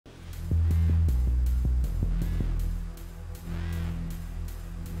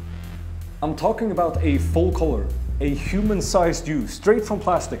I'm talking about a full color, a human-sized you, straight from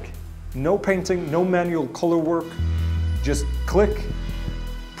plastic. No painting, no manual color work, just click,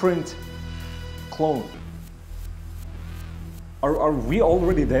 print, clone. Are we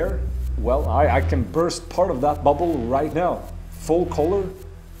already there? Well, I can burst part of that bubble right now. Full color?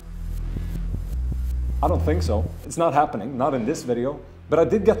 I don't think so. It's not happening, not in this video. But I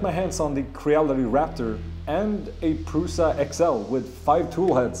did get my hands on the Creality Raptor and a Prusa XL with 5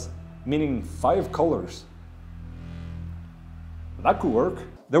 tool heads, meaning 5 colors. That could work.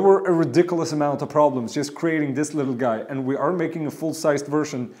 There were a ridiculous amount of problems just creating this little guy, and we are making a full-sized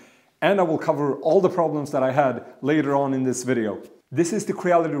version, and I will cover all the problems that I had later on in this video. This is the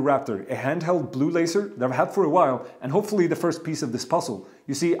Creality Raptor, a handheld blue laser that I've had for a while, and hopefully the first piece of this puzzle.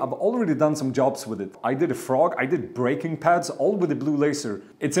 You see, I've already done some jobs with it. I did a frog, I did braking pads, all with the blue laser.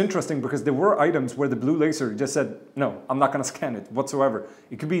 It's interesting because there were items where the blue laser just said, no, I'm not gonna scan it whatsoever.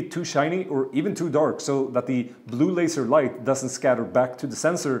 It could be too shiny or even too dark so that the blue laser light doesn't scatter back to the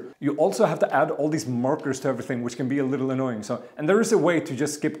sensor. You also have to add all these markers to everything, which can be a little annoying. And there is a way to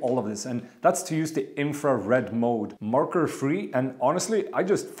just skip all of this, and that's to use the infrared mode. Marker free, and honestly, I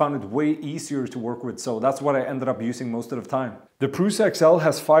just found it way easier to work with, so that's what I ended up using most of the time. The Prusa XL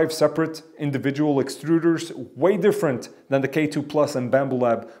has 5 separate individual extruders, way different than the K2 Plus and Bamboo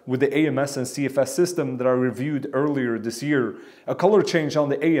Lab with the AMS and CFS system that I reviewed earlier this year. A color change on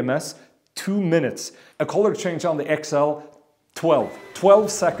the AMS, 2 minutes. A color change on the XL,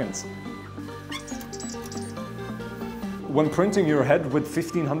 12 seconds. When printing your head with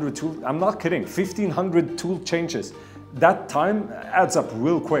 1500 tool, I'm not kidding, 1500 tool changes. That time adds up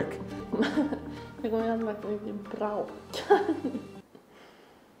real quick.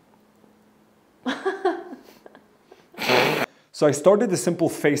 So I started a simple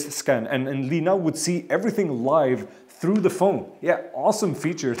face scan, and Lina would see everything live through the phone. Yeah, awesome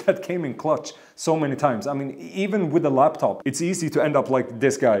feature that came in clutch so many times. I mean, even with a laptop, it's easy to end up like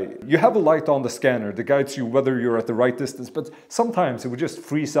this guy. You have a light on the scanner that guides you whether you're at the right distance, but sometimes it would just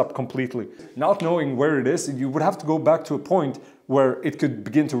freeze up completely. Not knowing where it is, you would have to go back to a point where it could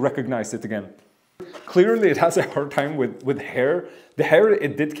begin to recognize it again. Clearly it has a hard time with hair. The hair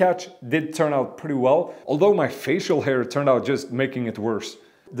it did catch did turn out pretty well, although my facial hair turned out just making it worse.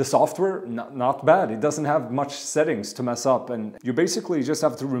 The software, not bad. It doesn't have much settings to mess up, and you basically just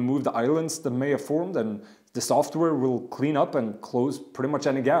have to remove the islands that may have formed, and the software will clean up and close pretty much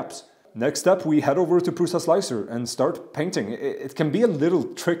any gaps. Next up, we head over to Prusa Slicer and start painting. It can be a little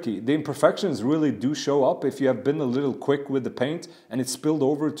tricky. The imperfections really do show up if you have been a little quick with the paint and it's spilled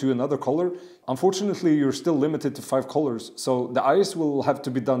over to another color. Unfortunately, you're still limited to 5 colors, so the eyes will have to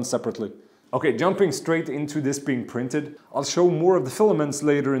be done separately. Okay, jumping straight into this being printed, I'll show more of the filaments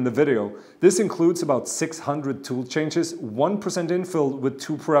later in the video. This includes about 600 tool changes, 1% infill with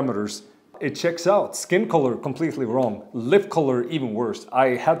 2 parameters. It checks out. Skin color, completely wrong. Lip color, even worse. I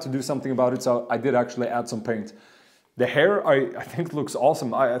had to do something about it, so I did actually add some paint. The hair, I think looks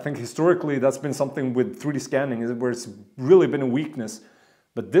awesome. I think historically that's been something with 3D scanning where it's really been a weakness.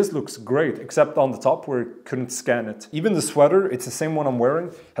 But this looks great, except on the top where it couldn't scan it. Even the sweater, it's the same one I'm wearing,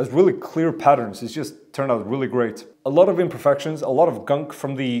 has really clear patterns. It's just turned out really great. A lot of imperfections, a lot of gunk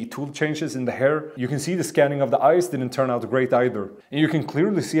from the tool changes in the hair. You can see the scanning of the eyes didn't turn out great either. And you can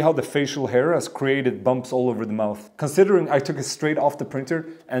clearly see how the facial hair has created bumps all over the mouth. Considering I took it straight off the printer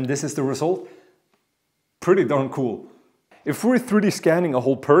and this is the result, pretty darn cool. If we're 3D scanning a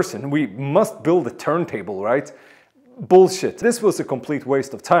whole person, we must build a turntable, right? Bullshit. This was a complete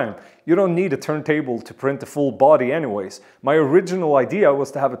waste of time. You don't need a turntable to print the full body anyways. My original idea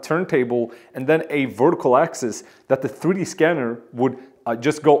was to have a turntable and then a vertical axis that the 3D scanner would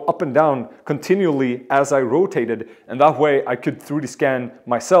just go up and down continually as I rotated, and that way I could 3D scan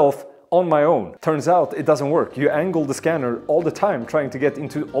myself on my own. Turns out it doesn't work. You angle the scanner all the time trying to get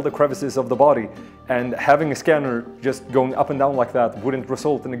into all the crevices of the body, and having a scanner just going up and down like that wouldn't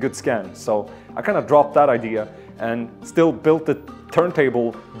result in a good scan. So I kind of dropped that idea and still built the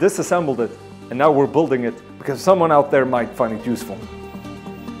turntable, disassembled it, and now we're building it because someone out there might find it useful.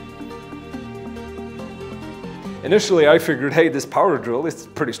 Initially I figured, hey, this power drill is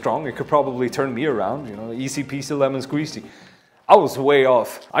pretty strong, it could probably turn me around, you know, easy peasy lemon squeezy. I was way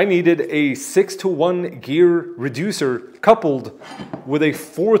off. I needed a 6:1 gear reducer coupled with a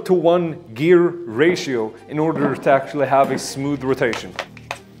 4:1 gear ratio in order to actually have a smooth rotation.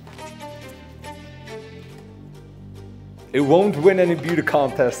 It won't win any beauty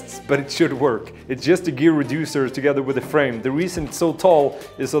contests, but it should work. It's just a gear reducer together with a frame. The reason it's so tall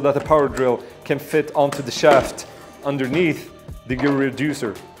is so that the power drill can fit onto the shaft underneath the gear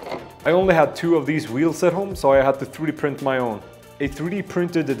reducer. I only had 2 of these wheels at home, so I had to 3D print my own. a 3D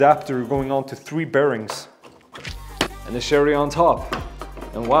printed adapter going on to 3 bearings. And the Sherry on top.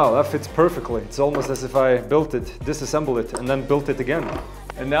 And wow, that fits perfectly. It's almost as if I built it, disassembled it, and then built it again.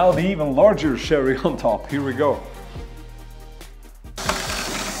 And now the even larger Sherry on top. Here we go.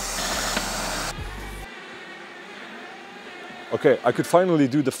 Okay, I could finally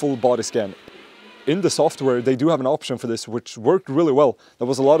do the full body scan. In the software, they do have an option for this, which worked really well. There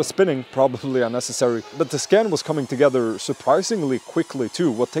was a lot of spinning, probably unnecessary, but the scan was coming together surprisingly quickly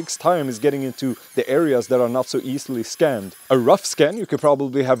too. What takes time is getting into the areas that are not so easily scanned. A rough scan you could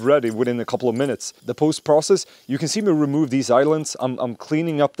probably have ready within a couple of minutes. The post-process, you can see me remove these islands. I'm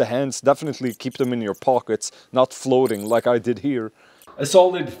cleaning up the hands, definitely keep them in your pockets, not floating like I did here. A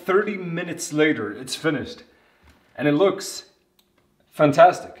solid 30 minutes later, it's finished. And it looks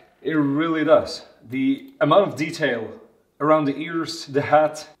fantastic. It really does. The amount of detail around the ears, the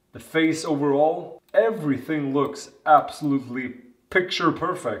hat, the face overall, everything looks absolutely picture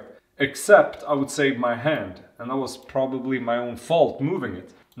perfect. Except, I would say, my hand. And that was probably my own fault moving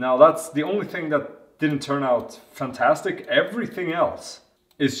it. Now that's the only thing that didn't turn out fantastic. Everything else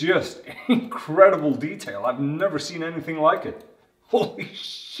is just incredible detail. I've never seen anything like it. Holy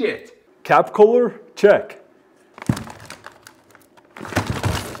shit. Cap color? Check.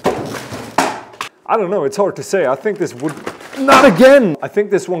 I don't know, it's hard to say. I think this would... Not again! I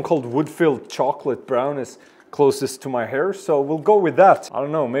think this one called Wood-Filled Chocolate Brown is closest to my hair, so we'll go with that. I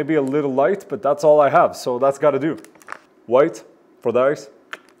don't know, maybe a little light, but that's all I have, so that's gotta do. White for the eyes.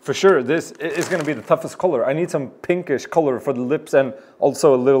 For sure, this is gonna be the toughest color. I need some pinkish color for the lips and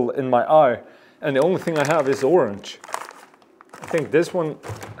also a little in my eye. And the only thing I have is orange. I think this one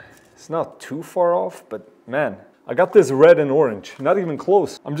is not too far off, but man. I got this red and orange, not even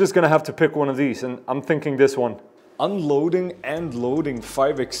close. I'm just gonna have to pick one of these, and I'm thinking this one. Unloading and loading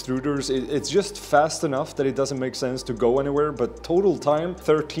 5 extruders, it's just fast enough that it doesn't make sense to go anywhere, but total time,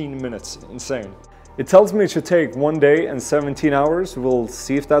 13 minutes, insane. It tells me it should take 1 day and 17 hours, we'll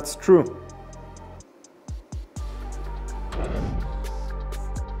see if that's true.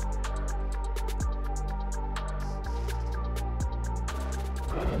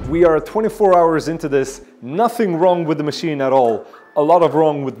 We are 24 hours into this, nothing wrong with the machine at all, a lot of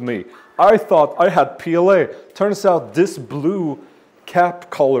wrong with me. I thought I had PLA, turns out this blue cap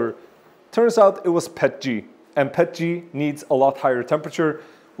color, turns out it was PETG. And PETG needs a lot higher temperature,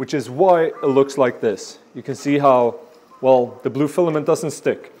 which is why it looks like this. You can see how, well, the blue filament doesn't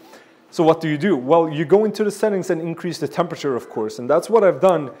stick. So what do? Well, you go into the settings and increase the temperature, of course, and that's what I've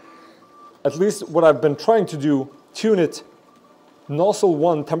done, at least what I've been trying to do, tune it nozzle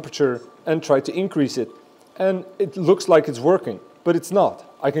 1 temperature and try to increase it, and it looks like it's working, but it's not.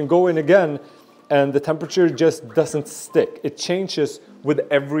 I can go in again and the temperature just doesn't stick. It changes with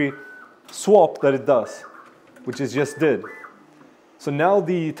every swap that it does, which it just did. So now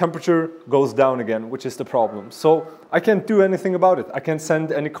the temperature goes down again, which is the problem. So I can't do anything about it. I can't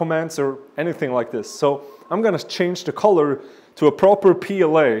send any commands or anything like this. So I'm gonna change the color to a proper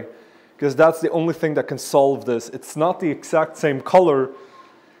PLA, because that's the only thing that can solve this. It's not the exact same color,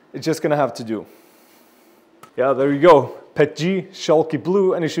 it's just gonna have to do. Yeah, there you go. PETG, Schalke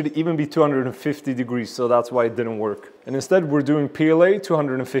blue, and it should even be 250 degrees, so that's why it didn't work. And instead we're doing PLA,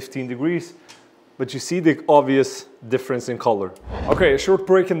 215 degrees, but you see the obvious difference in color. Okay, a short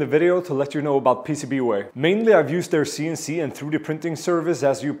break in the video to let you know about PCBWay. Mainly I've used their CNC and 3D printing service,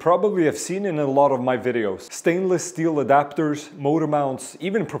 as you probably have seen in a lot of my videos. Stainless steel adapters, motor mounts,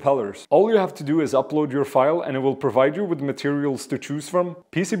 even propellers. All you have to do is upload your file and it will provide you with materials to choose from.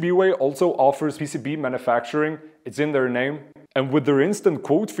 PCBWay also offers PCB manufacturing, it's in their name. And with their instant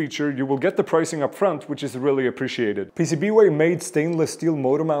quote feature, you will get the pricing up front, which is really appreciated. PCBWay made stainless steel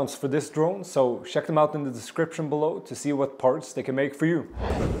motor mounts for this drone, so check them out in the description below to see what parts they can make for you.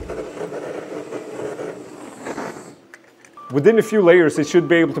 Within a few layers, it should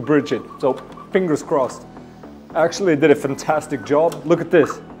be able to bridge it, so fingers crossed. Actually, it did a fantastic job. Look at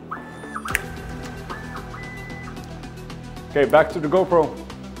this. Okay, back to the GoPro.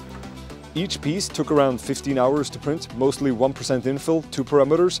 Each piece took around 15 hours to print, mostly 1% infill, 2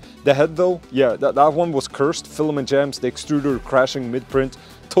 parameters. The head though, yeah, that one was cursed, filament jams, the extruder crashing mid-print,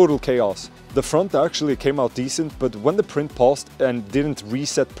 total chaos. The front actually came out decent, but when the print paused and didn't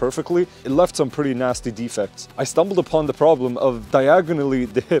reset perfectly, it left some pretty nasty defects. I stumbled upon the problem of diagonally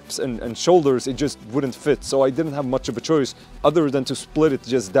the hips and shoulders, it just wouldn't fit, so I didn't have much of a choice other than to split it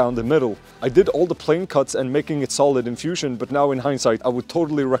just down the middle. I did all the plane cuts and making it solid in Fusion, but now in hindsight I would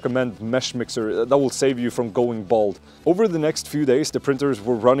totally recommend Mesh Mixer, that will save you from going bald. Over the next few days the printers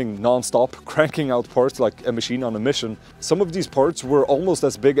were running non-stop, cranking out parts like a machine on a mission. Some of these parts were almost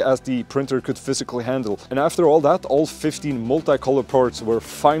as big as the printer printer could physically handle. And after all that, all 15 multicolor parts were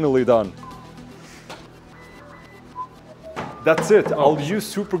finally done. That's it. I'll use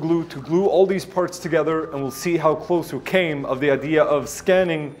super glue to glue all these parts together, and we'll see how close we came of the idea of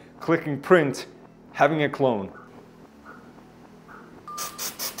scanning, clicking print, having a clone.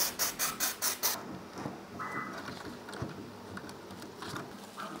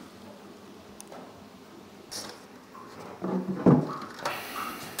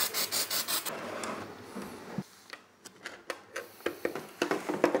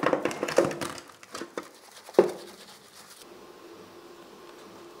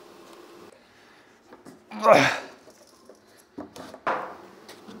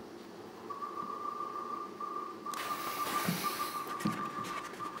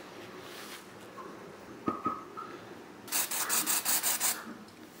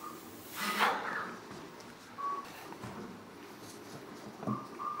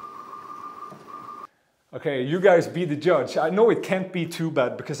 Okay, you guys be the judge. I know it can't be too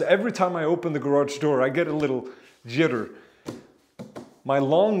bad because every time I open the garage door, I get a little jitter. My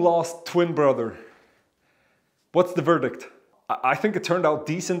long lost twin brother. What's the verdict? I think it turned out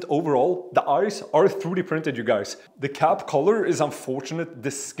decent overall. The eyes are 3D printed, you guys. The cap color is unfortunate. The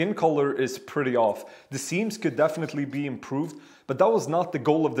skin color is pretty off. The seams could definitely be improved, but that was not the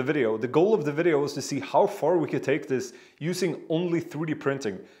goal of the video. The goal of the video was to see how far we could take this using only 3D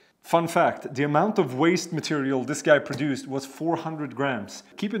printing. Fun fact, the amount of waste material this guy produced was 400 grams.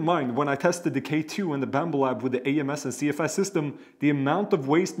 Keep in mind, when I tested the K2 and the Bambu Lab with the AMS and CFS system, the amount of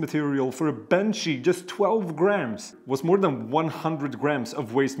waste material for a Benchy, just 12 grams, was more than 100 grams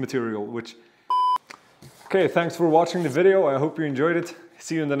of waste material, which... Okay, thanks for watching the video. I hope you enjoyed it.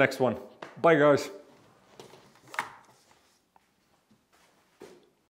 See you in the next one. Bye, guys.